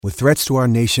With threats to our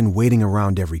nation waiting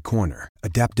around every corner,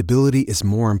 adaptability is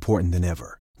more important than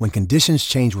ever. When conditions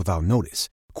change without notice,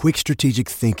 quick strategic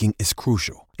thinking is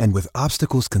crucial. And with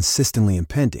obstacles consistently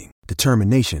impending,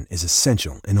 determination is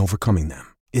essential in overcoming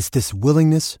them. It's this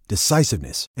willingness,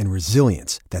 decisiveness, and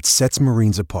resilience that sets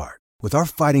Marines apart. With our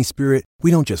fighting spirit, we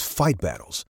don't just fight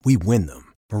battles, we win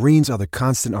them. Marines are the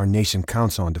constant our nation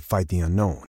counts on to fight the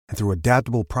unknown. And through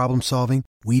adaptable problem solving,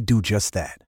 we do just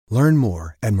that. Learn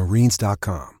more at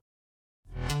marines.com.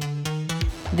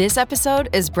 This episode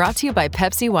is brought to you by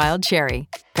Pepsi Wild Cherry.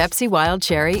 Pepsi Wild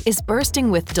Cherry is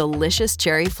bursting with delicious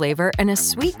cherry flavor and a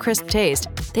sweet, crisp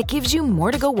taste that gives you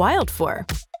more to go wild for.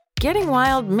 Getting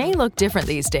wild may look different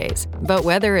these days, but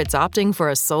whether it's opting for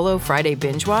a solo Friday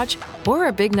binge watch or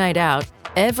a big night out,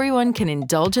 everyone can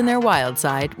indulge in their wild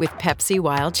side with Pepsi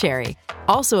Wild Cherry.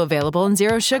 Also available in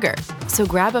Zero Sugar. So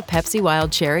grab a Pepsi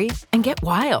Wild Cherry and get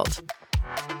wild.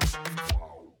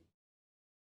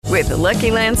 With the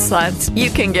Lucky Land Slots, you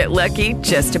can get lucky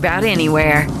just about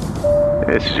anywhere.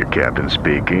 This is your captain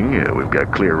speaking. We've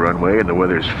got clear runway and the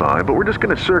weather's fine, but we're just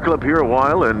going to circle up here a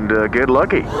while and get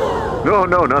lucky.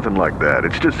 No, nothing like that.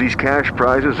 It's just these cash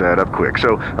prizes add up quick.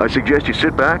 So I suggest you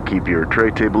sit back, keep your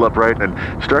tray table upright, and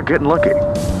start getting lucky.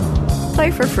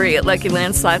 Play for free at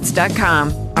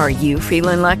LuckyLandSlots.com. Are you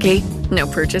feeling lucky? No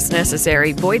purchase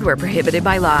necessary. Void where prohibited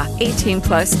by law. 18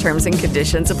 plus terms and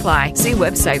conditions apply. See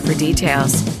website for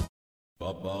details.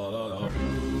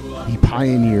 He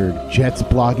pioneered Jets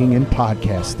blogging and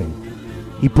podcasting.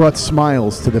 He brought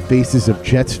smiles to the faces of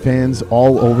Jets fans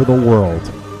all over the world.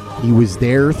 He was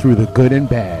there through the good and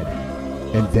bad.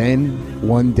 And then,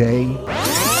 one day,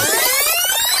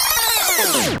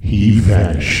 he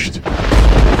vanished.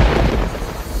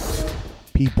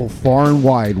 People far and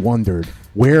wide wondered,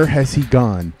 where has he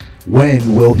gone?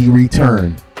 When will he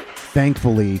return?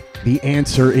 Thankfully, the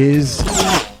answer is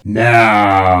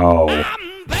now.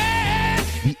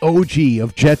 The OG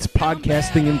of Jets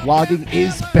podcasting and blogging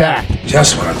is back.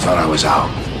 Just when I thought I was out,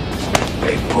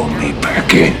 they pulled me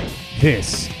back in.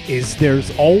 This is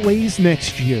There's Always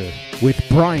Next Year with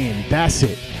Brian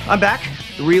Bassett. I'm back.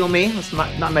 The real me. Let's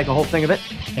not make a whole thing of it.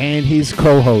 And his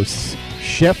co-hosts,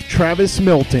 Chef Travis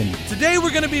Milton. Today we're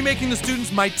going to be making the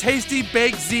students my tasty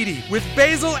baked ziti with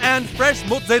basil and fresh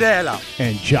mozzarella.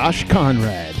 And Josh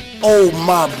Conrad. Oh,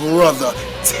 my brother,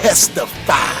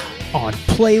 testify. On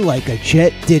Play Like a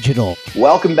Jet Digital.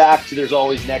 Welcome back to There's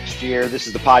Always Next Year. This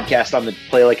is the podcast on the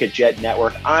Play Like a Jet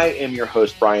network. I am your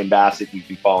host, Brian Bassett. You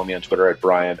can follow me on Twitter at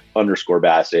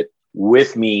Brian_Bassett.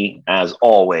 With me, as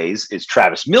always, is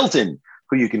Travis Milton,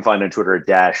 who you can find on Twitter at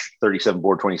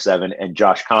 _37board27, and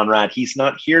Josh Conrad. He's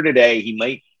not here today. He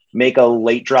might make a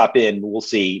late drop in. We'll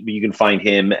see. But you can find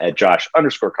him at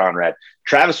Josh_Conrad.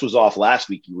 Travis was off last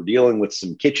week. You were dealing with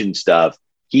some kitchen stuff.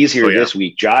 He's here this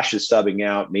week. Josh is subbing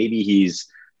out. Maybe he's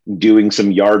doing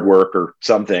some yard work or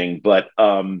something. But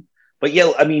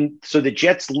yeah, I mean, so the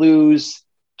Jets lose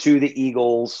to the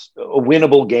Eagles, a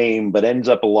winnable game, but ends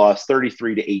up a loss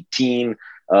 33-18.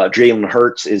 Jalen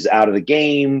Hurts is out of the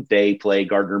game. They play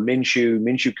Gardner Minshew.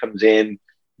 Minshew comes in.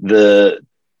 The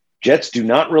Jets do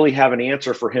not really have an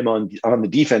answer for him on the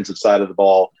defensive side of the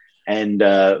ball. And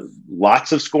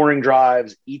lots of scoring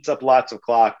drives, eats up lots of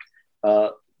clock.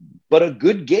 But a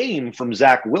good game from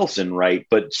Zach Wilson, right?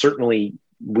 But certainly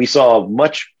we saw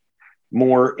much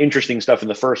more interesting stuff in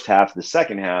the first half. The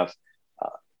second half,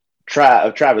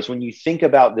 Travis, when you think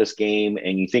about this game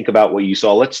and you think about what you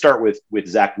saw, let's start with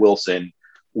Zach Wilson.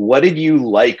 What did you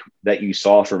like that you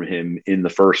saw from him in the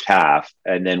first half?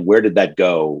 And then where did that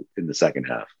go in the second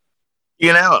half?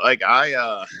 You know, like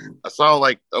I saw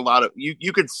like a lot of,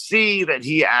 you could see that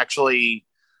he actually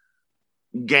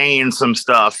gain some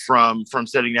stuff from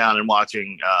sitting down and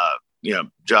watching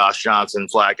Josh Johnson,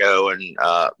 Flacco, and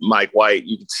Mike White.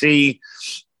 You could see,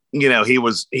 he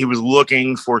was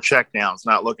looking for checkdowns,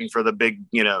 not looking for the big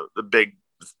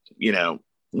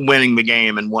winning the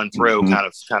game in one throw kind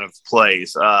of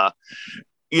plays.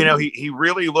 He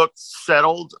really looked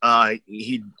settled.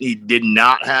 He did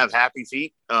not have happy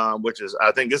feet, which is,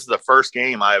 I think this is the first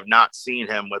game I have not seen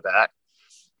him with that.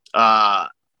 I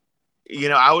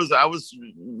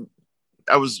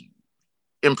was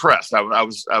impressed.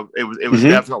 It was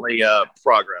definitely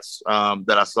progress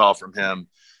that I saw from him.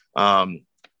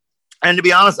 And to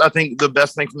be honest, I think the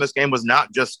best thing from this game was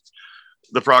not just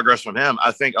the progress from him.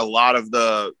 I think a lot of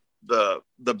the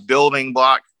building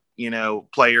block,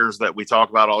 players that we talk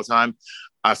about all the time,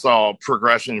 I saw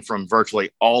progression from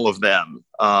virtually all of them.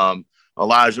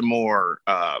 Elijah Moore,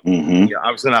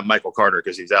 obviously not Michael Carter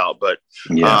because he's out, but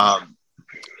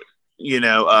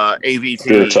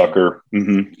AVT, Tucker,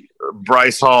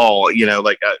 Bryce Hall,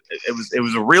 it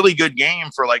was a really good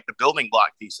game for like the building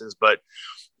block pieces. But,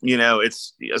 I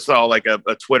saw like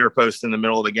a Twitter post in the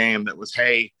middle of the game that was,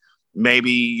 hey,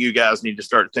 maybe you guys need to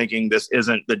start thinking this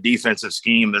isn't the defensive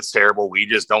scheme that's terrible. We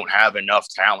just don't have enough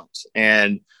talent.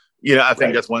 And, I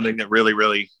think that's one thing that really,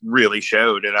 really, really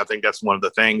showed. And I think that's one of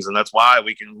the things. And that's why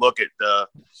we can look at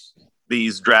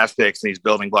these draft picks and these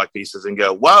building block pieces and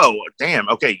go, whoa, damn,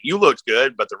 okay, you looked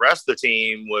good, but the rest of the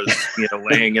team was,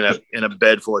 laying in a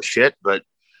bed full of shit. But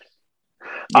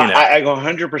I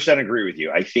 100% agree with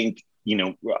you. I think,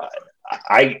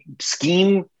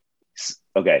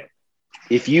 okay.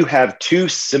 If you have two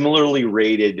similarly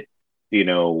rated,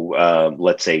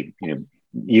 let's say,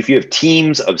 if you have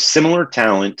teams of similar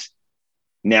talent,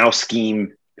 now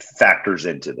scheme factors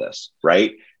into this,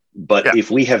 right? But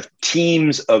if we have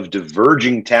teams of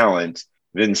diverging talent,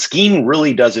 then scheme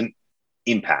really doesn't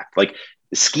impact. Like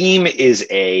scheme is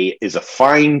a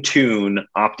fine tune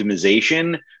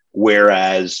optimization,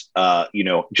 whereas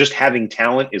just having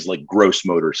talent is like gross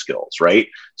motor skills, right?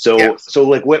 So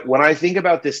like when I think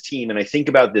about this team and I think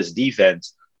about this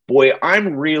defense, boy,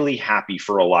 I'm really happy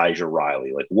for Elijah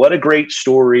Riley. Like what a great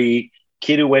story.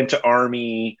 Kid who went to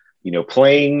Army,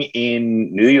 playing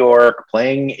in New York,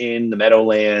 playing in the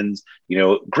Meadowlands,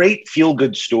 great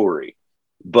feel-good story.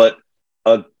 But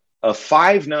a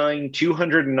 5'9",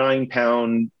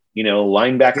 209-pound,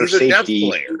 linebacker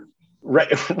safety.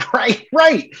 Right.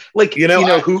 Like,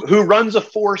 who runs a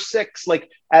 4.6,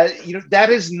 like, that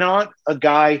is not a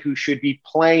guy who should be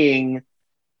playing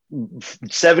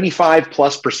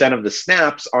 75+% of the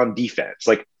snaps on defense.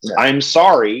 Like, I'm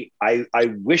sorry. I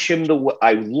wish him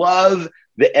I love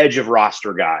the edge of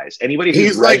roster guys. Anybody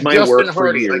who's read my work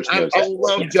for years knows I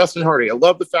love Justin Hardy. I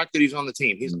love the fact that he's on the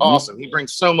team. He's awesome. He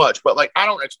brings so much, but like, I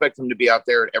don't expect him to be out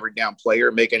there at every down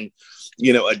player making,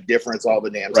 a difference all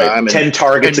the damn time. 10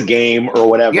 targets a game or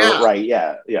whatever. Yeah. Right.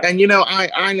 Yeah. Yeah. And,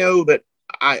 I know that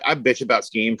I bitch about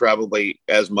scheme probably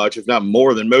as much, if not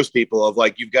more than most people, of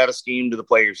like, you've got to scheme to the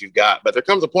players you've got. But there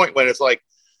comes a point when it's like,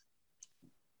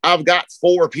 I've got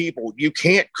 4 people. You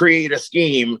can't create a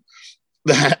scheme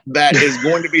that is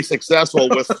going to be successful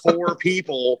with 4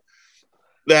 people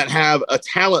that have a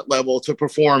talent level to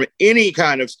perform any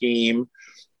kind of scheme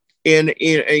in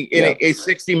a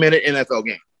 60-minute NFL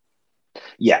game.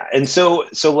 Yeah. And so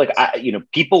like,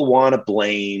 people want to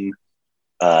blame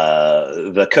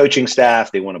the coaching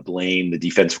staff. They want to blame the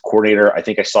defensive coordinator. I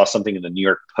think I saw something in the New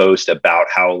York Post about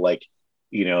how like,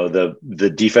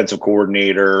 the defensive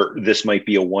coordinator, this might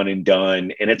be a one and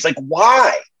done. And it's like,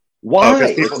 why?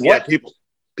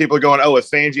 People are going, oh, if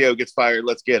Fangio gets fired,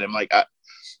 let's get him. Like,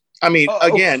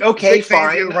 again, okay,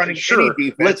 fine, running any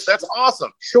defense, that's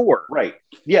awesome, sure, right?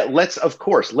 Yeah, let's have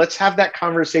that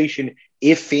conversation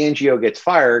if Fangio gets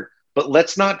fired, but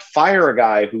let's not fire a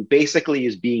guy who basically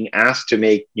is being asked to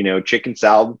make chicken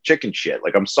salad, chicken shit.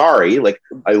 Like, I'm sorry, like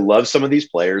I love some of these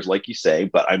players, like you say,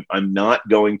 but I'm not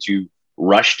going to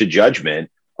rush to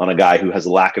judgment on a guy who has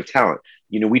a lack of talent.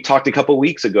 We talked a couple of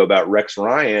weeks ago about Rex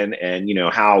Ryan and,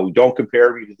 how don't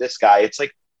compare me to this guy. It's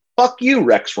like, fuck you,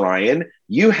 Rex Ryan.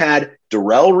 You had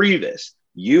Darrelle Revis.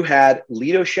 You had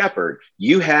Lito Shepherd.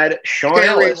 You had Sean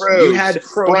Ellis. Rhodes, you had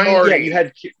Brian. Yeah, you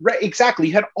had exactly.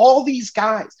 You had all these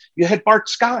guys. You had Bart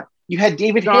Scott. You had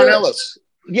David Sean Harris. Ellis.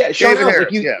 Yeah, Sean David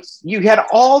Ellis. Harris, you had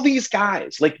all these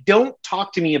guys. Like, don't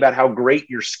talk to me about how great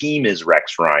your scheme is,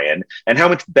 Rex Ryan, and how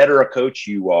much better a coach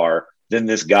you are than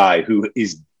this guy who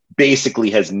is basically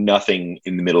has nothing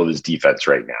in the middle of his defense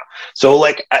right now. So,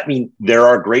 like, there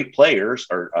are great players,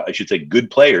 or I should say good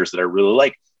players that I really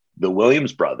like. The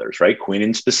Williams brothers, right?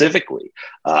 Quinnen specifically.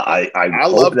 I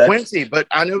love Quincy, but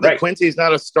I know that Quincy's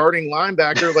not a starting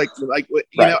linebacker.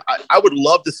 I would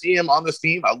love to see him on this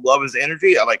team. I love his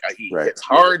energy. He hits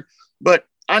hard, but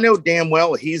I know damn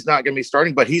well he's not going to be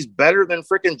starting, but he's better than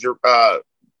freaking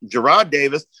Gerard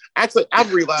Davis. Actually,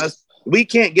 I've realized we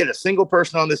can't get a single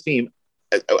person on this team.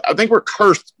 I think we're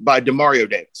cursed by Demario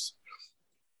Davis.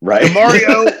 Right.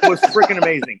 Demario was freaking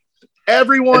amazing.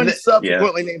 Everyone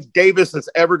subsequently named Davis that's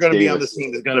ever going to be on this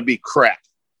team is going to be crap.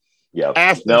 Yeah.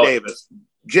 Ashton Davis,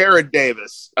 Jared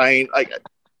Davis. Demario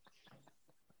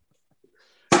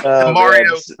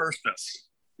cursed us.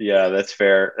 Yeah, that's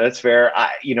fair.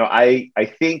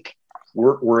 I think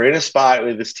we're in a spot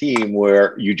with this team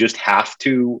where you just have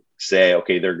to say,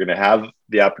 okay, they're going to have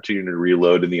the opportunity to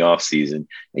reload in the offseason,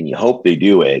 and you hope they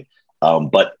do it.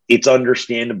 But it's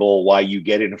understandable why you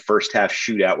get in a first half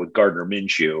shootout with Gardner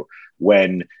Minshew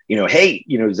when,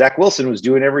 Zach Wilson was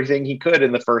doing everything he could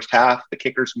in the first half. The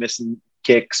kicker's missing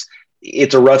kicks.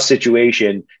 It's a rough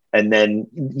situation. And then,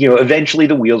 eventually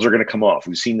the wheels are going to come off.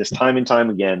 We've seen this time and time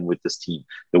again with this team.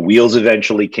 The wheels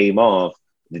eventually came off.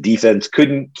 The defense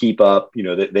couldn't keep up.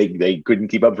 They couldn't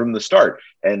keep up from the start.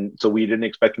 And so we didn't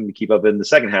expect them to keep up in the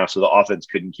second half. So the offense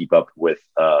couldn't keep up with,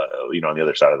 on the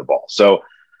other side of the ball. So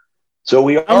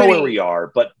we are where we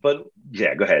are. But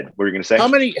yeah, go ahead. What were you going to say?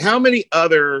 How many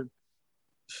other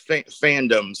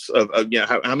fandoms of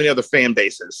how many other fan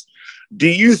bases do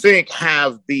you think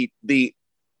have the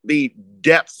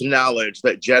depth knowledge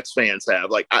that Jets fans have?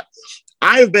 Like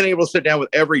I've been able to sit down with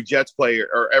every Jets player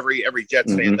or every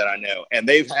Jets fan that I know, and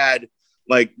they've had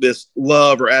like this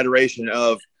love or adoration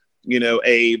of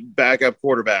a backup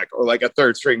quarterback or like a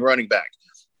third string running back.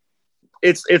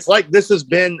 It's like this has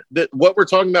been what we're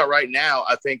talking about right now.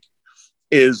 I think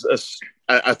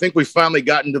I think we've finally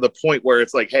gotten to the point where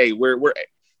it's like, hey,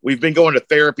 we've been going to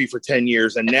therapy for 10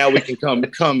 years, and now we can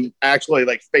come actually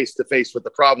like face to face with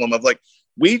the problem of like,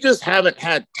 we just haven't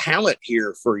had talent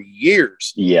here for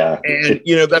years. Yeah. And,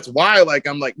 that's why, like,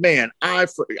 I'm like, man, I'm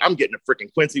getting a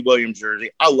freaking Quincy Williams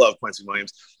jersey. I love Quincy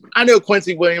Williams. I know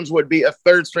Quincy Williams would be a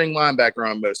third string linebacker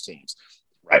on most teams.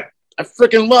 Right. I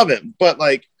freaking love him. But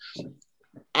like,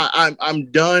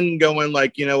 I'm done going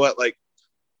like, you know what, like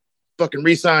fucking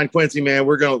re-sign Quincy, man.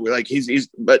 We're going like,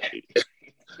 but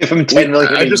give him $10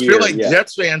 million. I just feel like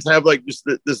Jets fans have like just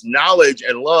this knowledge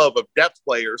and love of depth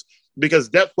players, because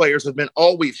depth players have been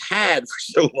all we've had for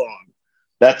so long.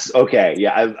 That's okay.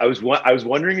 Yeah. I was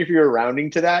wondering if you were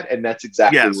rounding to that, and that's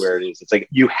exactly where it is. It's like,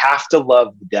 you have to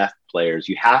love the depth players.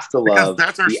 You have to love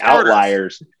the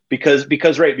outliers because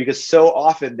so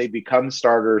often they become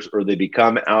starters or they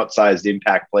become outsized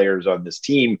impact players on this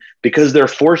team because they're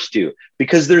forced to,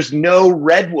 because there's no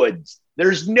redwoods.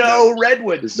 There's no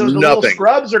redwoods. So the little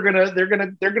scrubs are they're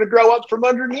gonna grow up from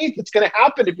underneath. It's gonna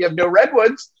happen if you have no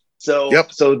redwoods. So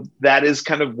that is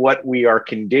kind of what we are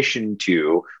conditioned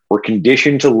to. We're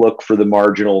conditioned to look for the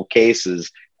marginal cases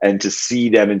and to see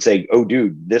them and say, oh,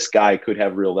 dude, this guy could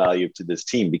have real value to this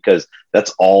team, because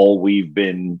that's all we've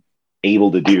been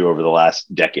able to do over the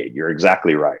last decade. You're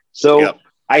exactly right. So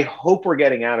I hope we're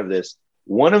getting out of this.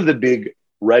 One of the big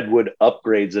redwood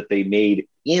upgrades that they made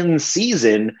in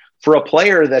season for a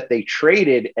player that they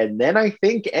traded and then I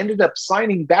think ended up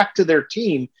signing back to their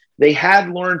team, they had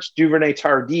Lawrence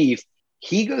Duvernay-Tardif.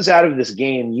 He goes out of this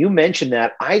game. You mentioned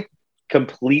that. I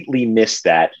completely missed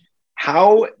that.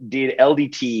 How did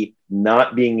LDT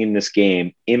not being in this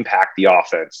game impact the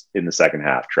offense in the second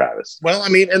half, Travis? Well, I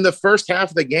mean, in the first half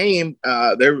of the game,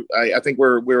 I think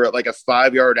we're at like a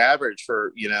 5-yard average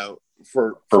for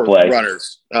play.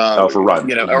 Runners. For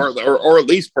run. Or at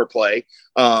least per play.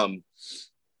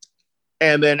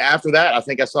 And then after that, I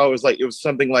think I saw it was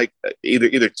something like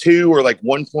either 2 or like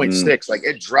 1.6. Like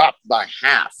it dropped by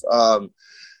half.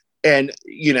 And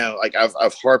like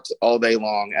I've harped all day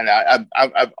long, and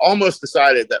I've almost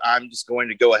decided that I'm just going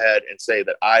to go ahead and say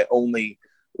that I only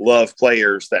love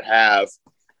players that have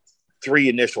 3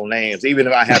 initial names, even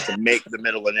if I have to make the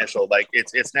middle initial. Like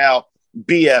it's now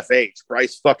BFH,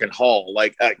 Bryce fucking Hall.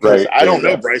 Like I don't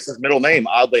know Bryce's middle name.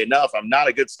 Oddly enough, I'm not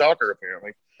a good stalker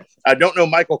apparently. I don't know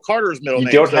Michael Carter's middle name.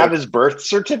 You don't have his birth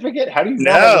certificate? How do you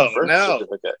not have his birth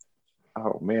certificate?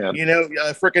 Oh man.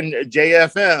 Freaking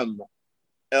JFM,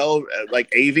 like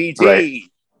AVT,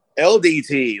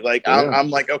 LDT. Like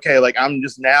I'm like, okay, like I'm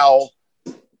just now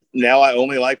I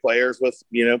only like players with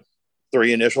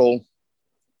 3 initial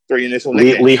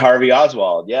nicknames. Lee Harvey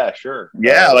Oswald. Yeah, sure.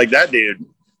 Yeah, like that dude.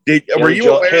 Were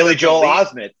you aware Haley Joel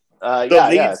Osment? The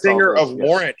lead singer of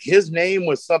Warrant, his name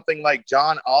was something like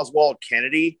John Oswald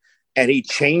Kennedy, and he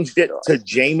changed it to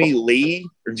Jamie Lee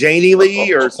or Janie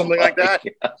Lee or something like that.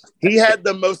 He had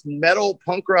the most metal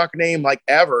punk rock name like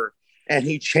ever, and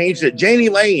he changed it. Janie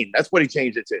Lane, that's what he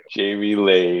changed it to. Jamie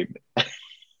Lane.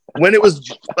 When it was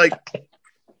like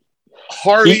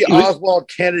Harvey Oswald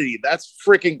Kennedy, that's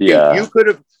freaking good.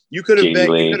 You could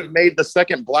have made the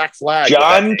second Black Flag.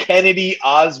 John Kennedy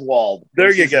Oswald.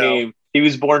 There you go. Name. He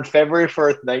was born February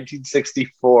 1st,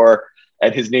 1964,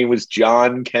 and his name was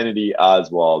John Kennedy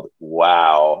Oswald.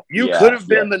 Wow. You could have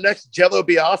been the next Jello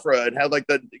Biafra and had like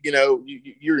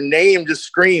your name just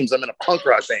screams, I'm in a punk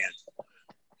rock band.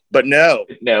 But no,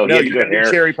 you had to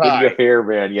go cherry pie. You had to go hair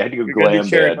band. You had to go glam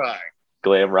band.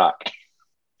 Glam rock.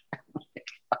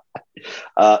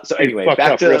 So anyway,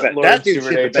 back to that dude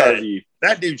shit the bed.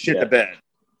 That dude shit the bed.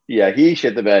 Yeah, he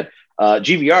shit the bed.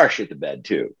 GVR shit the bed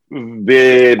too.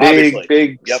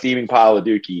 Big steaming pile of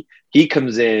dookie. He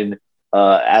comes in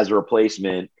as a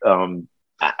replacement.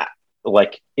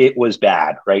 like it was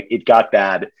bad, right? It got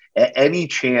bad. Any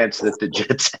chance that the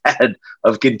Jets had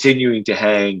of continuing to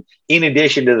hang, in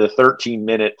addition to the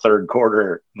 13-minute third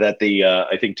quarter that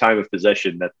I think time of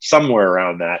possession that somewhere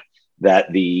around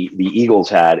that the Eagles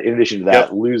had, in addition to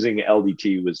that, losing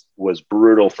LDT was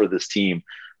brutal for this team.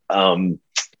 In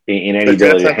any the ability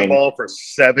Jets to had the ball for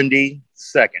 70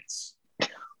 seconds.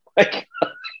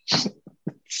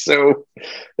 So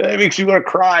that makes you want to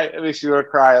cry.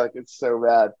 Like, it's so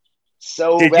bad.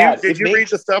 Bad. Did you read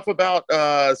the stuff about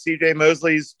CJ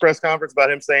Mosley's press conference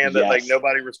about him saying that like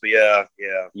nobody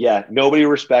nobody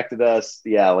respected us.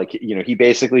 Yeah, like, you know, he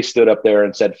basically stood up there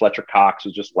and said Fletcher Cox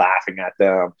was just laughing at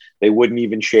them. They wouldn't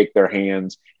even shake their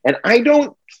hands. And I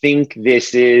don't think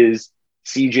this is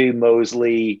CJ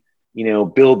Mosley, you know,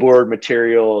 billboard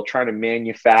material trying to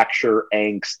manufacture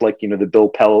angst like, you know, the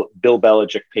Bill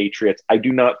Belichick Patriots. I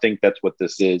do not think that's what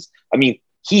this is. I mean,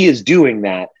 he is doing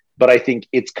that, but I think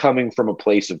it's coming from a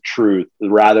place of truth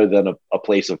rather than a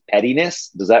place of pettiness.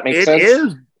 Does that make sense? It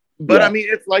is. But I mean,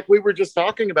 it's like we were just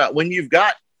talking about when you've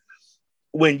got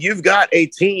a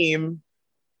team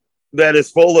that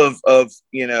is full of,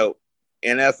 you know,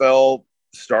 NFL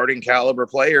starting caliber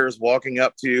players walking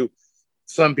up to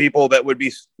some people that would be,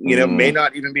 you know, may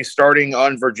not even be starting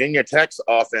on Virginia Tech's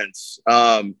offense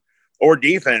or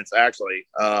defense, actually.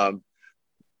 I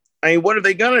mean, what are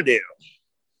they going to do?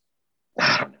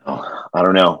 I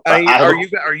don't know.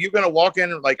 Are you going to walk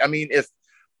in? Like, I mean, if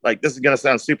like, this is going to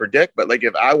sound super dick, but like,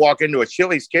 if I walk into a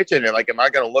Chili's kitchen and like, am I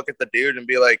going to look at the dude and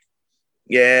be like,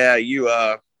 yeah,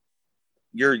 you're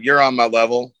on my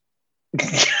level?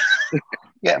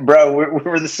 Yeah, bro,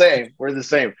 we're the same. We're the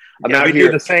same. I'm out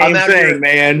here. The same thing,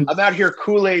 man. I'm out here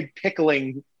Kool-Aid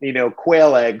pickling, you know,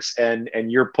 quail eggs, and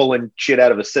you're pulling shit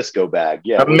out of a Cisco bag.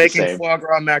 Yeah, I'm making foie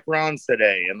gras macarons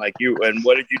today, and like you. And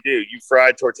what did you do? You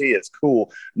fried tortillas.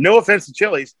 Cool. No offense to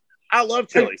Chili's. I love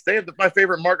Chili's. They have my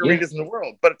favorite margaritas in the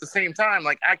world. But at the same time,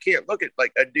 like, I can't look at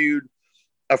like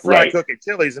a fry cook at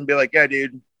Chili's and be like, yeah,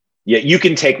 dude. Yeah, you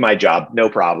can take my job,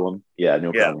 no problem. Yeah,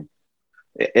 no problem.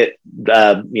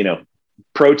 You know.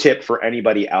 Pro tip for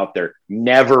anybody out there: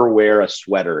 never wear a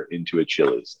sweater into a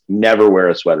Chili's. Never wear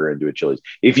a sweater into a Chili's.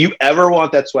 If you ever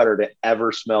want that sweater to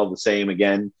ever smell the same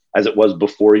again as it was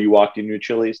before you walked into a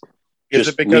Chili's,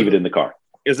 just leave it in the car.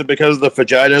 Is it because of the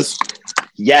vaginas?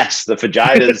 Yes, the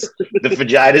vaginas. The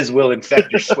vaginas will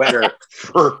infect your sweater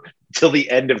till the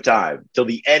end of time. Till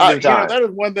the end of time. You know, that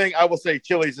is one thing I will say.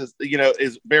 Chili's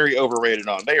is very overrated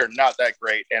on. They are not that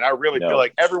great, and I really feel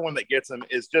like everyone that gets them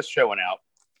is just showing out.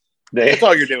 That's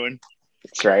all you're doing.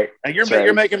 That's right. And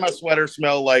you're making my sweater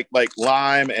smell like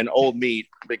lime and old meat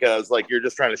because like you're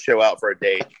just trying to show out for a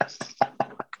date.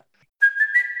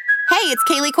 Hey, it's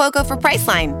Kaylee Cuoco for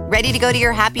Priceline. Ready to go to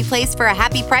your happy place for a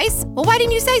happy price? Well, why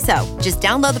didn't you say so? Just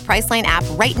download the Priceline app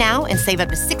right now and save up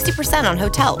to 60% on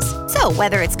hotels. So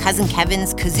whether it's Cousin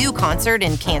Kevin's Kazoo Concert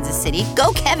in Kansas City,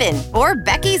 go Kevin, or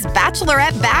Becky's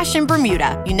Bachelorette Bash in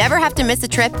Bermuda, you never have to miss a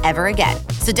trip ever again.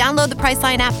 So download the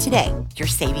Priceline app today. Your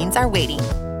savings are waiting.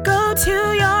 Go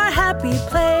to your happy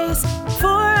place for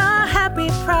a happy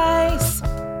price.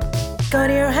 Go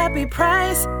to your happy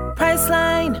price,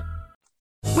 Priceline.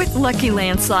 With Lucky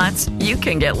Land Slots, you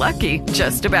can get lucky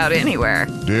just about anywhere.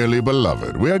 Dearly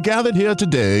beloved, we are gathered here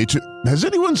today to... Has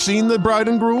anyone seen the bride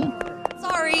and groom?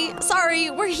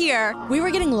 Sorry, we're here. We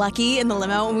were getting lucky in the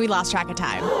limo and we lost track of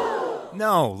time.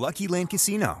 No, Lucky Land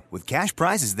Casino, with cash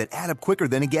prizes that add up quicker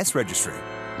than a guest registry.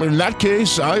 In that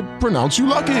case, I pronounce you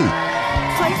lucky.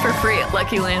 Play for free at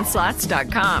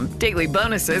LuckyLandSlots.com. Daily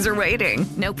bonuses are waiting.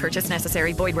 No purchase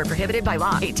necessary. Void where prohibited by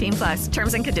law. 18+.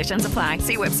 Terms and conditions apply.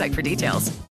 See website for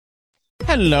details.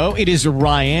 Hello, it is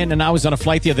Ryan, and I was on a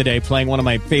flight the other day playing one of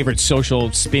my favorite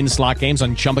social spin slot games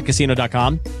on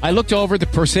ChumbaCasino.com. I looked over at the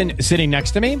person sitting next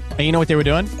to me, and you know what they were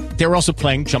doing? They were also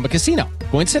playing Chumba Casino.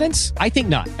 Coincidence? I think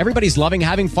not. Everybody's loving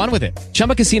having fun with it.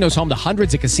 Chumba Casino is home to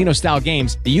hundreds of casino-style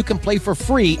games that you can play for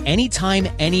free anytime,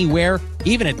 anywhere,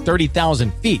 even at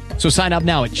 30,000 feet. So sign up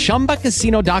now at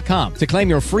ChumbaCasino.com to claim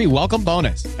your free welcome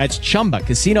bonus. That's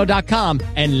ChumbaCasino.com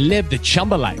and live the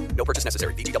Chumba life. No purchase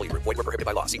necessary. VGW. Void where prohibited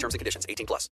by law. See terms and conditions.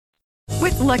 18+.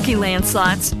 With Lucky Land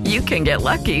Slots, you can get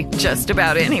lucky just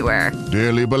about anywhere.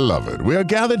 Dearly beloved, we are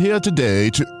gathered here today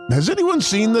to... Has anyone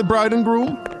seen the bride and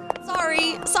groom?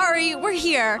 Sorry, we're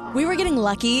here. We were getting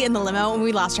lucky in the limo and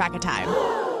we lost track of time.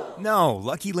 No,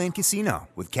 Lucky Land Casino,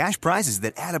 with cash prizes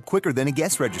that add up quicker than a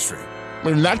guest registry.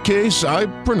 In that case, I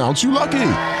pronounce you lucky.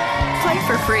 Play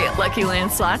for free at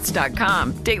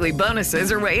LuckyLandSlots.com. Daily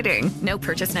bonuses are waiting. No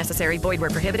purchase necessary. Void where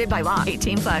prohibited by law.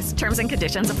 18+. Terms and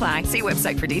conditions apply. See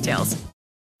website for details.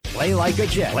 Play like a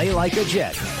Jet. Play like a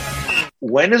Jet.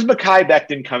 when is Mekhi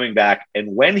Becton coming back?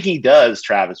 And when he does,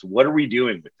 Travis, what are we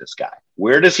doing with this guy?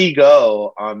 Where does he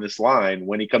go on this line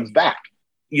when he comes back?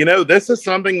 This is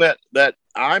something that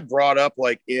I brought up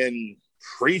like in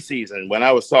preseason when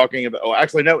I was talking about,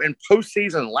 in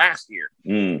postseason last year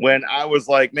when I was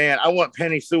like, man, I want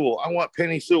Penny Sewell.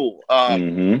 Mekhi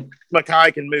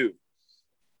can move.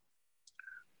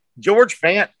 George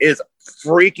Fant is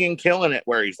freaking killing it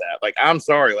where he's at. Like, I'm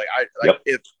sorry.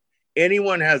 If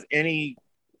anyone has any,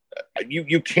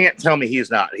 you can't tell me he's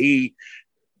not. He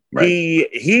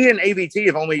and AVT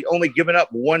have only given up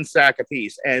one sack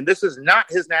apiece, and this is not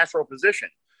his natural position.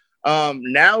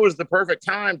 Now is the perfect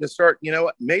time to start.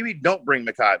 Maybe don't bring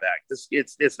Mekhi back.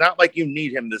 It's not like you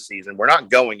need him this season. We're not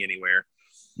going anywhere.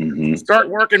 Start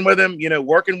working with him.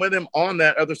 Working with him on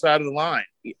that other side of the line.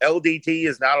 LDT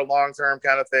is not a long-term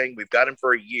kind of thing. We've got him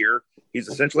for a year. He's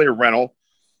essentially a rental.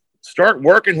 Start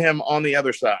working him on the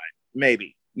other side,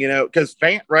 maybe. Because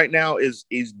Fant right now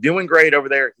he's doing great over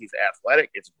there. He's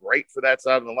athletic. It's great for that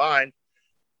side of the line.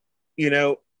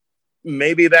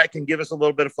 Maybe that can give us a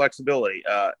little bit of flexibility.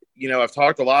 I've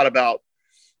talked a lot about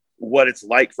what it's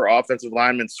like for offensive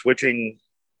linemen switching,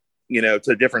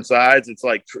 to different sides. It's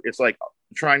like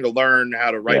trying to learn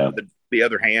how to write with the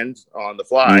other hand on the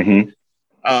fly.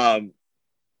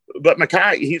 But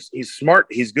Mekhi, he's smart.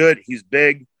 He's good. He's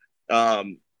big.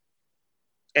 And,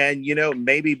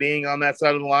 maybe being on that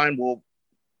side of the line will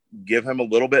give him a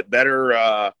little bit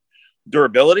better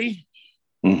durability.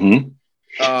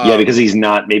 Because he's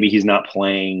not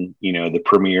playing, the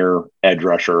premier edge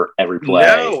rusher every play.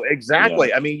 No,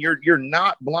 exactly. I mean, you're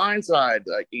not blindside.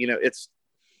 It's.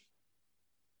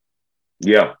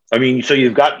 Yeah. I mean, so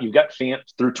you've got Fant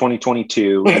through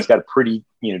 2022. He's got a pretty,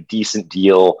 decent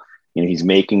deal. He's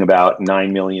making about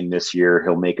 $9 million this year.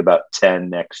 He'll make about 10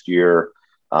 next year.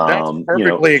 That's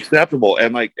perfectly acceptable.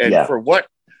 And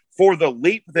for the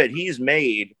leap that he's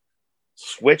made,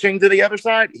 switching to the other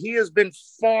side, he has been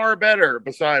far better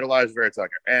beside Elijah Vera Tucker.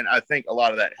 And I think a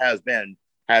lot of that has been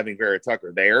having Vera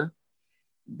Tucker there.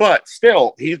 But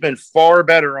still, he's been far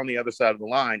better on the other side of the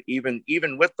line, even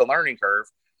with the learning curve.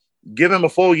 Give him a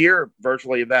full year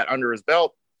virtually of that under his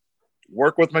belt.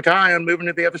 Work with Mekhi on moving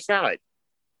to the other side.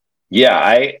 Yeah,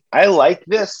 I like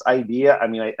this idea. I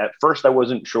mean, at first I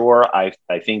wasn't sure. I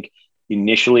think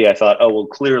initially I thought, oh, well,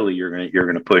 clearly you're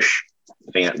gonna push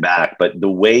Fant back. But the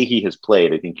way he has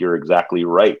played, I think you're exactly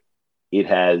right. It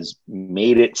has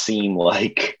made it seem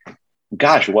like,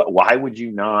 gosh, why would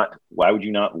you not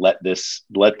let this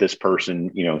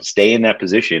person, stay in that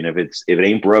position? If it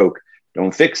ain't broke,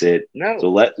 don't fix it. No. So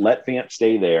let Fant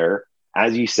stay there.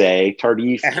 As you say,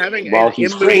 Tardif, while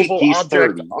he's great, he's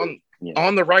 30.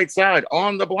 On the right side,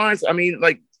 on the blind side. I mean,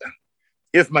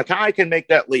 if Mekhi can make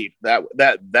that leap,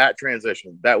 that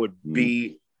transition, that would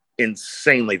be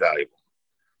insanely valuable.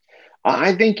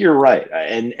 I think you're right.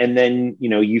 And then,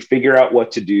 you figure out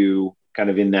what to do kind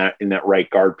of in that right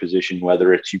guard position,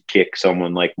 whether it's you kick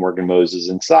someone like Morgan Moses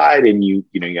inside and you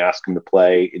ask him to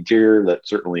play interior. That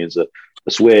certainly is a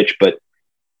switch, but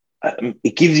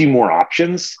it gives you more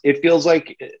options. It feels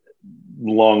like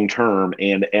long term.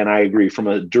 And I agree from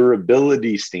a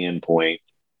durability standpoint,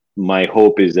 my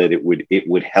hope is that it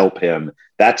would help him.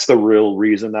 That's the real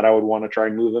reason that I would want to try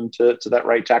and move him to that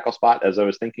right tackle spot, as I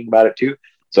was thinking about it too.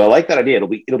 So I like that idea. It'll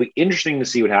be interesting to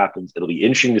see what happens. It'll be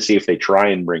interesting to see if they try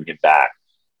and bring him back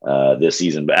this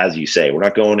season. But as you say, we're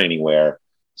not going anywhere.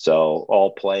 So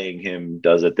all playing him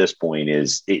does at this point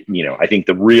is, I think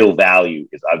the real value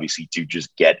is obviously to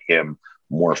just get him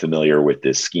more familiar with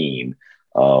this scheme.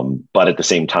 But at the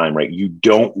same time, right, you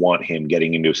don't want him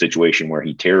getting into a situation where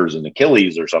he tears an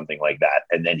Achilles or something like that,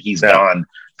 and then he's gone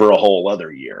for a whole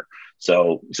other year.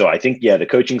 So I think, the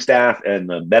coaching staff and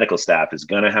the medical staff is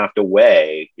going to have to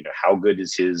weigh, how good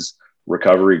is his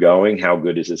recovery going? How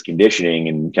good is his conditioning?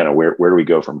 And kind of where do we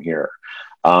go from here?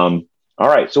 All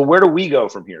right. So where do we go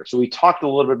from here? So we talked a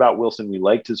little bit about Wilson. We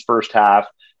liked his first half.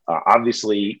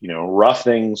 Obviously, rough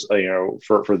things,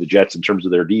 for the Jets in terms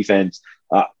of their defense.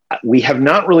 We have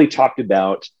not really talked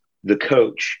about the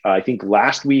coach. I think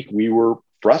last week we were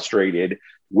frustrated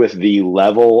with the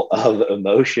level of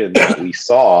emotion that we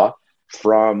saw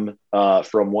from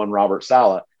one Robert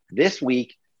Saleh. This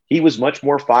week, he was much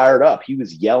more fired up. He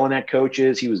was yelling at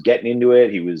coaches. He was getting into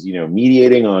it. He was,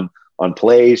 mediating on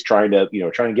plays, trying to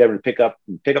get him to pick up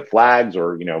flags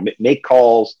or, make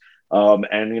calls.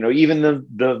 And, even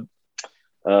the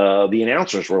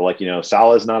announcers were like,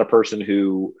 Saleh is not a person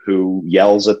who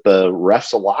yells at the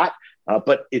refs a lot,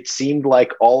 but it seemed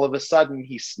like all of a sudden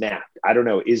he snapped. I don't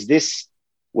know.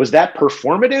 Was that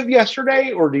performative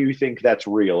yesterday, or do you think that's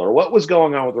real? Or what was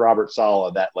going on with Robert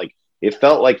Saleh that it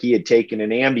felt like he had taken an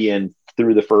Ambien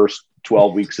through the first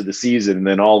 12 weeks of the season. And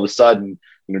then all of a sudden,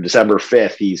 December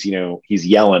 5th, he's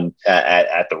yelling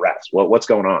at the refs. What's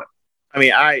going on? I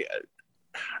mean,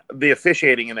 the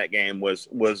officiating in that game was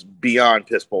beyond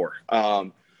piss poor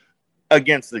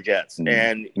against the Jets.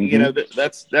 And,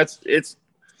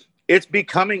 it's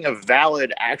becoming a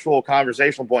valid actual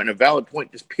conversational point and a valid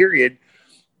point, just period,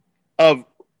 of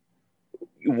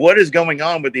what is going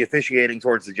on with the officiating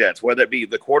towards the Jets, whether it be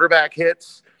the quarterback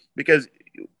hits, because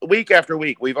week after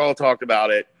week, we've all talked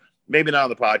about it, maybe not on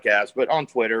the podcast, but on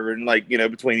Twitter and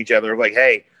between each other, like,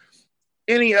 hey,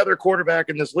 any other quarterback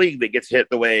in this league that gets hit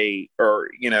the way, or,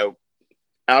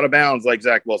 out of bounds like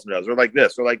Zach Wilson does, or like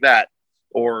this, or like that,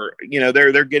 or,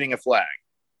 they're getting a flag,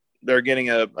 they're getting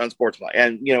a unsportsmanlike,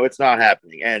 and, it's not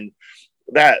happening. And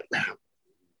that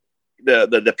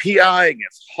the PI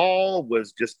against Hall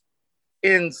was just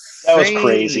insane. That was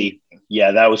crazy.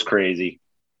 Yeah, that was crazy.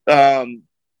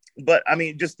 But I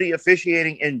mean, just the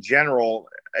officiating in general,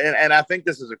 and I think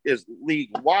this is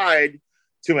league wide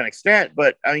to an extent,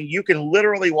 but I mean, you can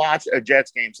literally watch a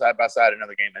Jets game side by side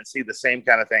another game and see the same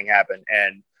kind of thing happen,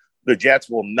 and the Jets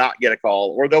will not get a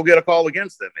call, or they'll get a call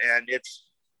against them, and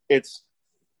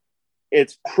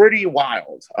it's pretty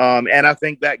wild. And I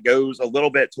think that goes a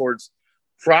little bit towards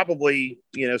probably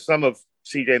some of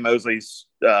CJ Mosley's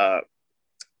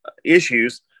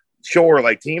issues. Sure,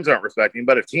 like teams aren't respecting,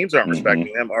 but if teams aren't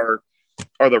respecting them, are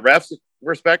the refs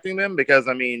respecting them? Because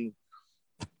I mean,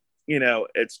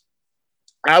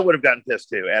 I would have gotten pissed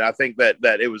too, and I think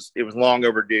that it was long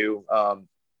overdue.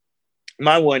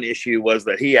 My one issue was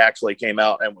that he actually came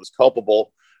out and was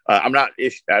culpable. I don't have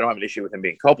an issue with him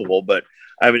being culpable, but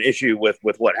I have an issue with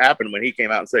what happened when he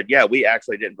came out and said, "Yeah, we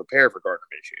actually didn't prepare for Gardner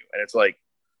Minshew," and it's like,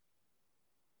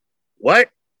 what?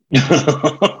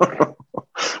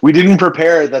 We didn't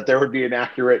prepare that there would be an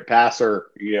accurate passer,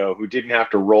 who didn't have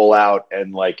to roll out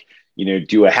and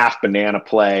do a half banana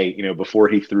play, before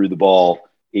he threw the ball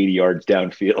 80 yards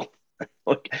downfield.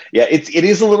 Yeah, it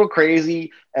is a little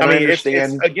crazy. And I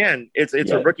understand. It's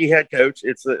a rookie head coach.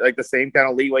 It's like the same kind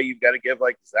of leeway you've got to give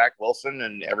like Zach Wilson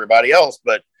and everybody else.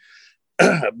 But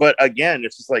again,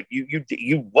 it's just like you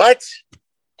what?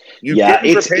 You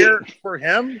didn't prepare for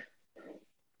him?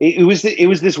 It was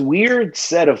this weird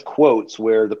set of quotes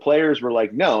where the players were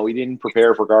like, no, we didn't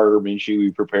prepare for Gardner Minshew. We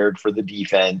prepared for the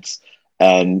defense.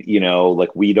 And,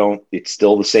 it's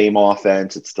still the same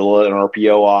offense. It's still an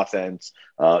RPO offense.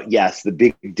 Yes, the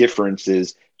big difference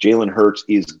is Jalen Hurts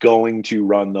is going to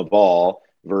run the ball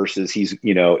versus he's,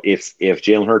 if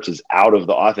Jalen Hurts is out of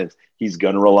the offense, he's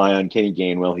going to rely on Kenny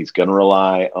Gainwell. He's going to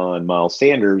rely on Miles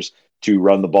Sanders to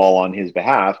run the ball on his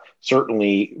behalf.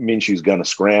 Certainly Minshew's going to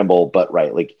scramble, but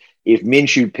right. Like if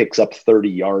Minshew picks up 30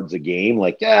 yards a game,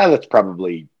 that's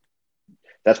probably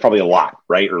a lot,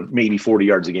 right? Or maybe 40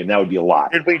 yards a game. That would be a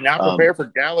lot. Did we not prepare for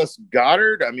Dallas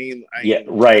Goedert? Yeah,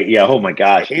 right. Yeah. Oh my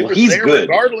gosh. He's good.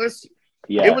 Regardless.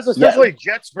 Yeah. It was essentially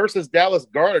Jets versus Dallas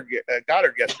Goedert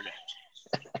yesterday.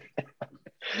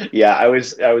 Yeah. I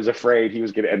was afraid he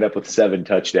was going to end up with 7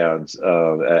 touchdowns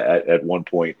at one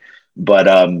point. But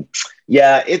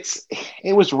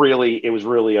it was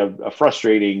really a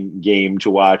frustrating game to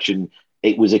watch, and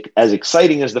it was as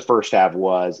exciting as the first half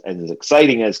was, and as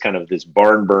exciting as kind of this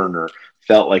barn burner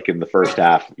felt like in the first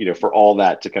half. For all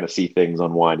that to kind of see things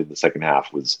unwind in the second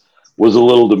half was a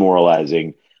little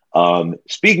demoralizing.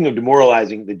 Speaking of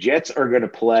demoralizing, the Jets are going to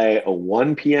play a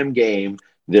 1 p.m. game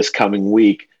this coming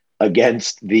week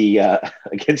against the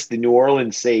New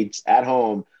Orleans Saints at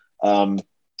home.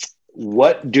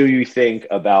 What do you think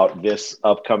about this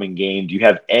upcoming game? Do you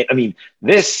have,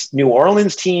 this New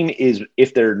Orleans team is,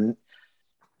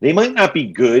 they might not be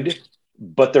good,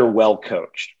 but they're well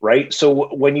coached, right?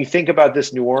 So when you think about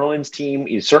this New Orleans team,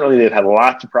 certainly they've had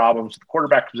lots of problems with the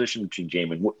quarterback position between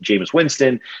Jameis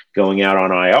Winston going out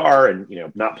on IR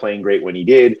and, not playing great when he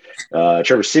did.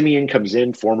 Trevor Siemian comes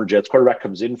in, former Jets quarterback,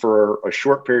 comes in for a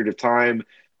short period of time.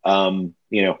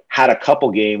 Had a couple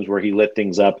games where he lit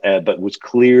things up, but was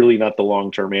clearly not the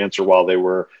long-term answer while they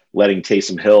were letting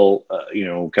Taysom Hill,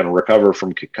 kind of recover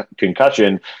from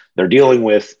concussion. They're dealing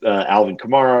with Alvin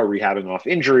Kamara rehabbing off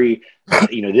injury.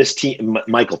 This team,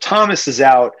 Michael Thomas is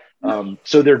out.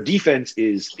 So their defense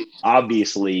is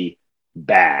obviously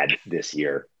bad this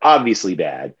year, obviously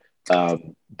bad.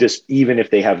 Just even if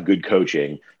they have good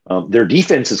coaching, their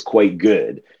defense is quite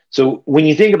good. So when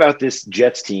you think about this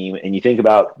Jets team and you think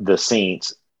about the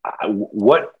Saints,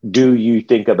 what do you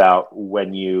think about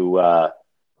when you,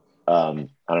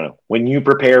 when you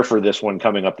prepare for this one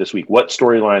coming up this week? What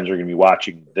storylines are you going to be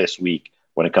watching this week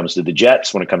when it comes to the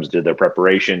Jets, when it comes to their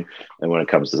preparation, and when it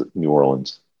comes to New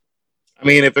Orleans? I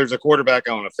mean, if there's a quarterback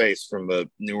I want to face from the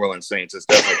New Orleans Saints, it's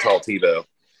definitely Tall Tebow.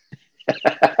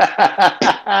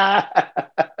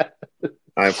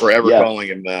 I'm forever calling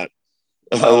him that.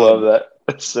 I love that.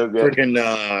 That's so good.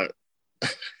 Freaking,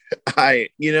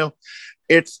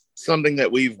 it's something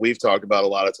that we've talked about a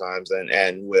lot of times,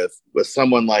 and with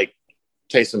someone like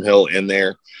Taysom Hill in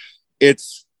there,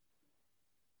 it's,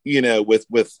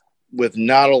 with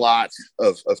not a lot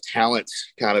of talent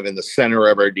kind of in the center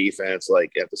of our defense,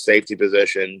 like at the safety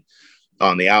position,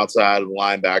 on the outside of the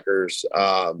linebackers,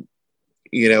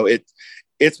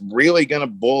 it's really going to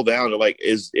boil down to like,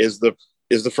 is the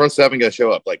front seven going to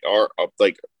show up? Like, are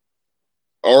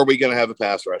we going to have a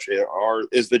pass rush?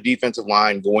 Is the defensive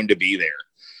line going to be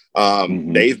there?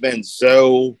 They've been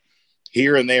so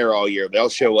here and there all year. They'll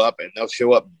show up and they'll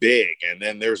show up big. And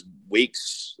then there's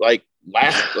weeks like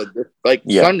Sunday,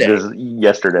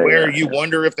 yesterday, where you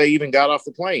wonder if they even got off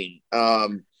the plane.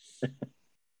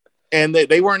 And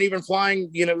they weren't even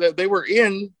flying, they were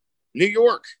in New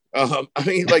York. I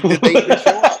mean, like, did they even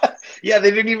show up? Yeah, they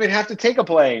didn't even have to take a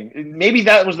plane. Maybe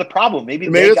that was the problem. Maybe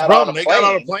they got on a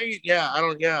plane.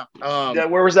 Yeah,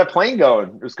 where was that plane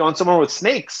going? It was going somewhere with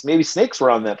snakes. Maybe snakes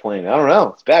were on that plane. I don't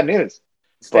know. It's bad news.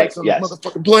 Snakes on the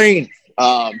motherfucking plane.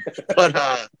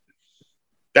 But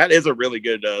that is a really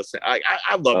good. I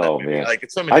love that movie. Man. Like,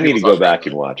 it's I need to go back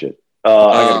and watch it. I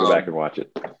gotta go back and watch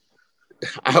it.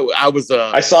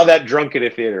 I saw that drunk in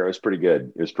a theater. It was pretty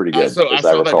good. I saw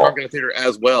that drunk in a theater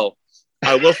as well.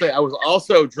 I will say I was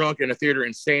also drunk in a theater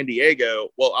in San Diego.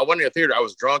 Well, I wasn't in a theater. I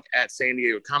was drunk at San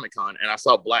Diego Comic-Con, and I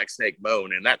saw Black Snake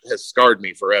moan, and that has scarred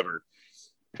me forever.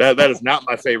 That is not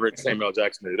my favorite Samuel L.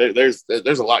 Jackson movie. There's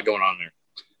a lot going on there.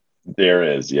 There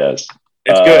is, yes.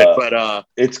 It's good, but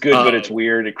it's good, but it's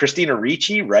weird. Christina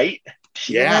Ricci, right?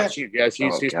 She's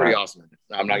pretty awesome.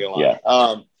 I'm not gonna lie.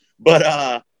 Yeah.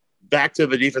 But back to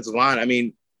the defensive line. I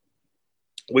mean,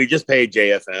 we just paid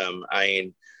JFM. I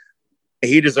mean,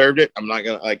 he deserved it. I'm not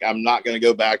gonna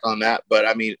go back on that. But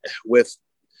I mean, with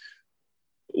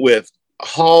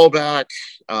Hall back,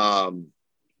 Bryce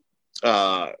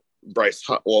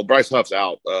Huff's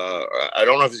out. I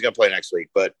don't know if he's gonna play next week,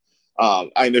 but I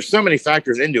mean, there's so many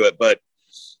factors into it. But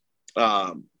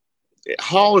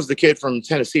Hall is the kid from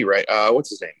Tennessee, right? What's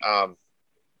his name?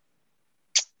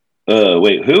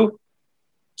 Wait, who?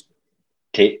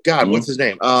 What's his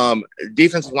name?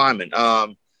 Defensive lineman.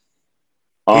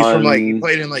 He's from he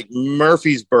played in like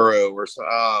Murfreesboro or so.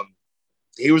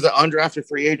 He was an undrafted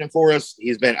free agent for us.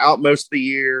 He's been out most of the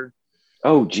year.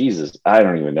 Oh Jesus, I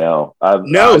don't even know.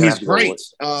 He's great.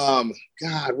 God,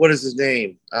 what is his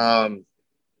name? Oh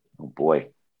boy,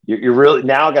 you're really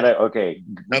now gotta okay.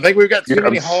 I think we've got too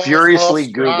many Halls.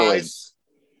 Furiously googling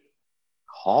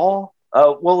Hall.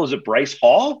 Oh, well, was it Bryce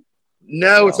Hall?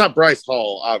 No, it's not Bryce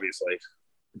Hall. Obviously,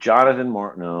 Jonathan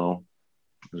Martin. No,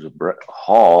 it was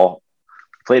Hall.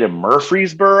 Played in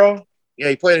Murfreesboro. Yeah,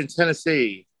 he played in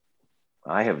Tennessee.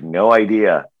 I have no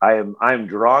idea. I'm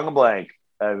drawing a blank.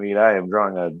 I mean, I am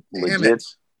drawing a legit.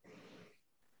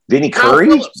 Vinny Curry?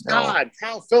 Phillips. God,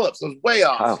 Kyle Phillips was way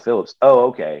off. Kyle Phillips. Oh,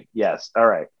 okay. Yes. All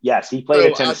right. Yes, he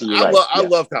played at Tennessee. I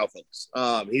love Kyle Phillips.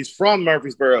 He's from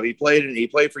Murfreesboro. He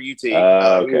played for UT.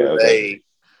 Okay.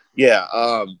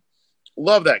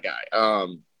 Love that guy.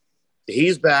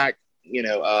 He's back.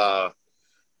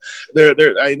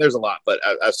 There's a lot, but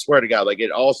I swear to God, like,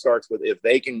 it all starts with if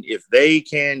they can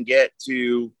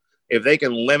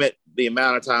limit the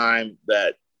amount of time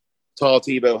that Tall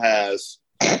Tebow has.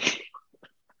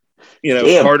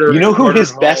 Carter. You know who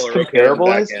his best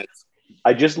comparable is?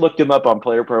 I just looked him up on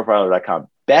PlayerProfiler.com.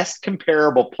 Best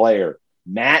comparable player,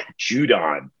 Matt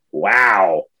Judon.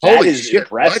 Wow, that is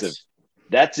impressive. What?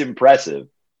 That's impressive.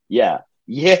 Yeah.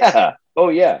 Oh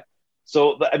yeah.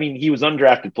 So, I mean, he was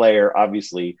undrafted player,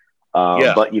 obviously,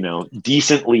 but,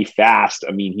 decently fast.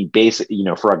 I mean, he basically,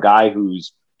 for a guy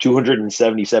who's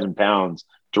 277 pounds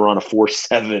to run a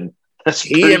 4.7, that's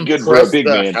pretty good for a big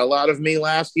man. He impressed the hell out of me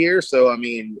last year. So, I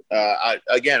mean,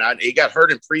 he got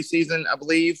hurt in preseason, I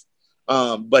believe,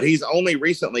 but he's only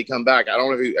recently come back. I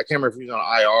can't remember if he's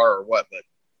on IR or what, but.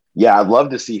 Yeah, I'd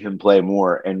love to see him play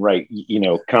more. And right,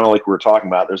 kind of like we were talking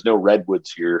about, there's no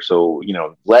Redwoods here. So,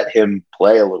 let him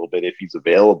play a little bit if he's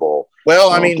available.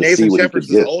 Well, I mean, Nathan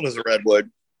Shepard's as old as a Redwood.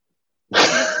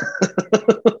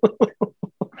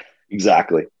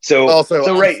 Exactly. I'm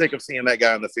sick of seeing that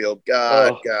guy on the field.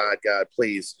 God,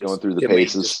 please. Going through the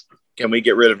paces. Can we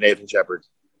get rid of Nathan Shepard?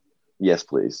 Yes,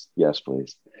 please.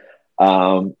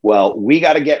 Well, we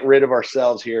got to get rid of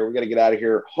ourselves here. We got to get out of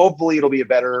here. Hopefully it'll be a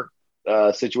better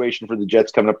situation for the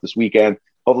Jets coming up this weekend.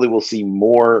 Hopefully we'll see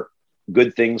more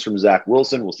good things from Zach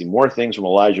Wilson. We'll see more things from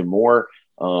Elijah Moore.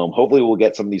 Hopefully we'll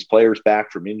get some of these players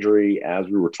back from injury, as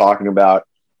we were talking about.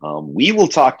 We will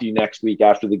talk to you next week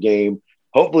after the game.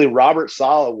 Hopefully Robert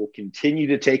Saleh will continue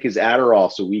to take his Adderall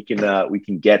so we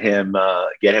can get him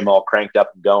all cranked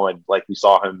up and going like we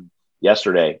saw him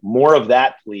yesterday. More of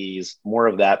that, please. More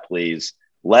of that, please.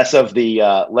 Less of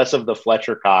the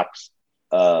Fletcher Cox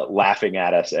laughing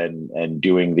at us and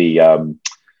doing the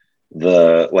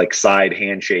like side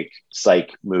handshake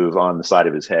psych move on the side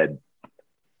of his head.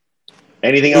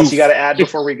 Anything else you got to add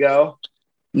before we go?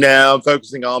 No, I'm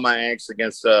focusing all my angst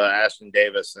against Ashton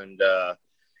Davis and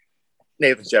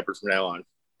Nathan Shepard from now on.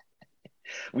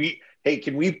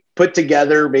 Can we put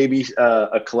together maybe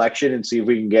a collection and see if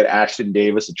we can get Ashton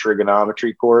Davis a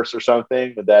trigonometry course or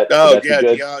something? Would that be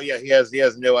good? Yeah, he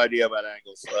has no idea about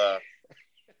angles.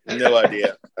 No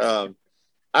idea.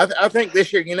 I think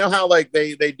this year, you know how like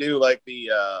they do like the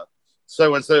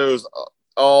so and so's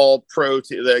all pro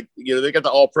team. They got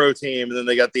the all pro team, and then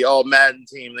they got the all Madden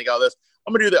team. And they got this.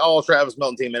 I'm gonna do the all Travis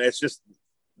Milton team, and it's just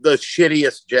the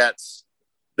shittiest Jets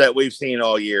that we've seen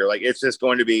all year. Like it's just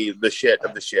going to be the shit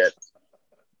of the shit.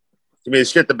 I mean,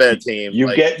 shit the bed team.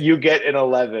 You get an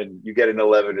 11. You get an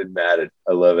 11 in Madden.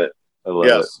 I love it.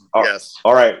 Yes.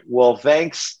 All right. Well,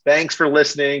 thanks for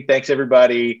listening. Thanks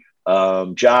everybody.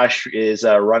 Josh is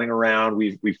running around.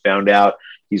 We found out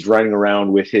he's running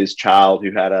around with his child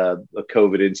who had a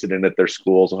COVID incident at their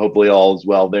school. So hopefully all is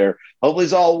well there. Hopefully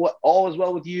all is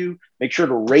well with you. Make sure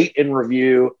to rate and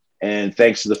review. And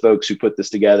thanks to the folks who put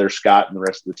this together, Scott and the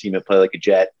rest of the team at Play Like a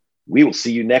Jet. We will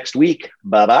see you next week.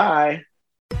 Bye-bye.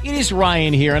 It is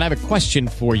Ryan here, and I have a question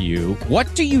for you.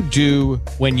 What do you do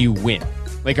when you win?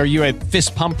 Like, are you a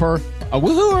fist pumper, a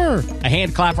woohooer, a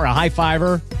hand clapper, a high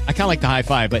fiver? I kind of like the high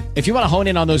five, but if you want to hone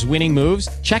in on those winning moves,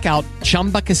 check out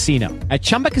Chumba Casino. At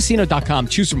ChumbaCasino.com,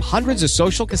 choose from hundreds of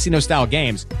social casino-style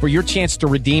games for your chance to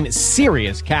redeem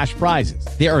serious cash prizes.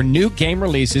 There are new game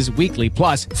releases weekly,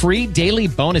 plus free daily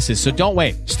bonuses. So don't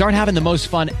wait. Start having the most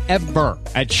fun ever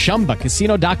at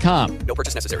ChumbaCasino.com. No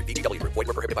purchase necessary. VGW. Void where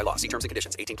prohibited by law. See terms and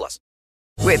conditions. 18+.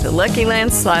 With the Lucky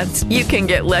Land Slots, you can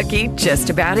get lucky just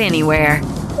about anywhere.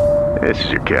 This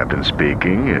is your captain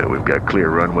speaking. We've got clear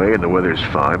runway and the weather's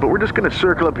fine, but we're just going to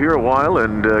circle up here a while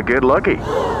and get lucky.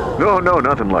 No,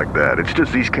 nothing like that. It's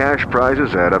just these cash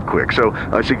prizes add up quick. So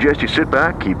I suggest you sit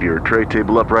back, keep your tray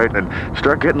table upright, and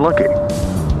start getting lucky.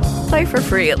 Play for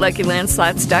free at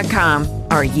LuckyLandSlots.com.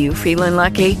 Are you feeling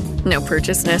lucky? No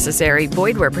purchase necessary.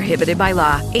 Void where prohibited by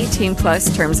law.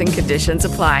 18+ terms and conditions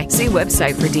apply. See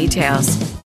website for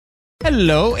details.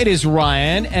 Hello, it is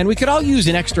Ryan, and we could all use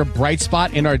an extra bright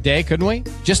spot in our day, couldn't we?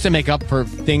 Just to make up for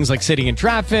things like sitting in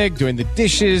traffic, doing the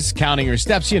dishes, counting your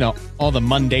steps, all the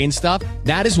mundane stuff.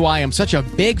 That is why I'm such a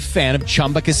big fan of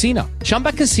Chumba Casino.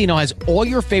 Chumba Casino has all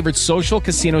your favorite social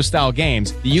casino-style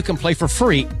games that you can play for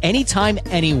free anytime,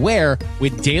 anywhere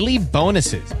with daily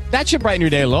bonuses. That should brighten your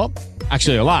day a little.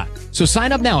 Actually, a lot. So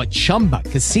sign up now at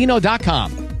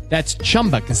ChumbaCasino.com. That's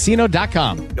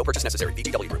ChumbaCasino.com. No purchase necessary.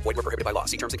 VGW. Void where prohibited by law.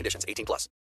 See terms and conditions. 18+.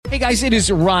 Hey guys, it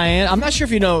is Ryan. I'm not sure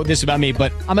if you know this about me,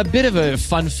 but I'm a bit of a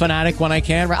fun fanatic when I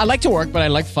can. I like to work, but I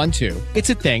like fun too.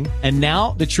 It's a thing. And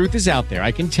now the truth is out there.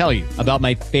 I can tell you about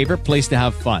my favorite place to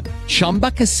have fun. Chumba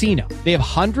Casino. They have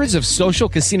hundreds of social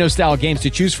casino style games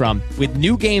to choose from with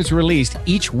new games released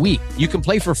each week. You can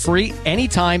play for free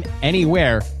anytime,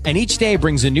 anywhere. And each day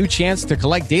brings a new chance to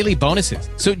collect daily bonuses.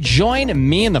 So join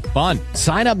me in the fun.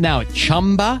 Sign up now at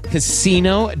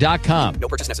ChumbaCasino.com. No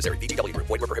purchase necessary. VGW. Void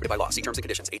where prohibited by law. See terms and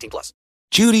conditions. 18+.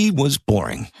 Judy was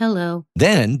boring. Hello.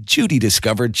 Then Judy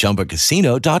discovered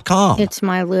ChumbaCasino.com. It's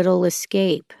my little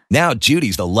escape. Now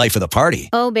Judy's the life of the party.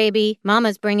 Oh, baby,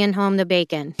 mama's bringing home the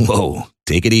bacon. Whoa,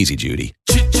 take it easy, Judy.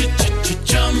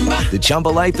 The Chumba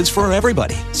life is for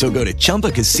everybody. So go to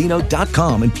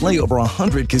ChumbaCasino.com and play over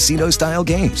 100 casino-style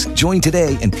games. Join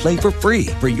today and play for free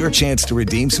for your chance to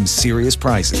redeem some serious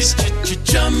prizes.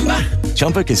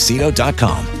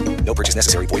 ChumbaCasino.com. No purchase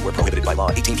necessary. Void where prohibited by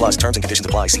law. 18+ terms and conditions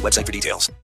apply. See website for details.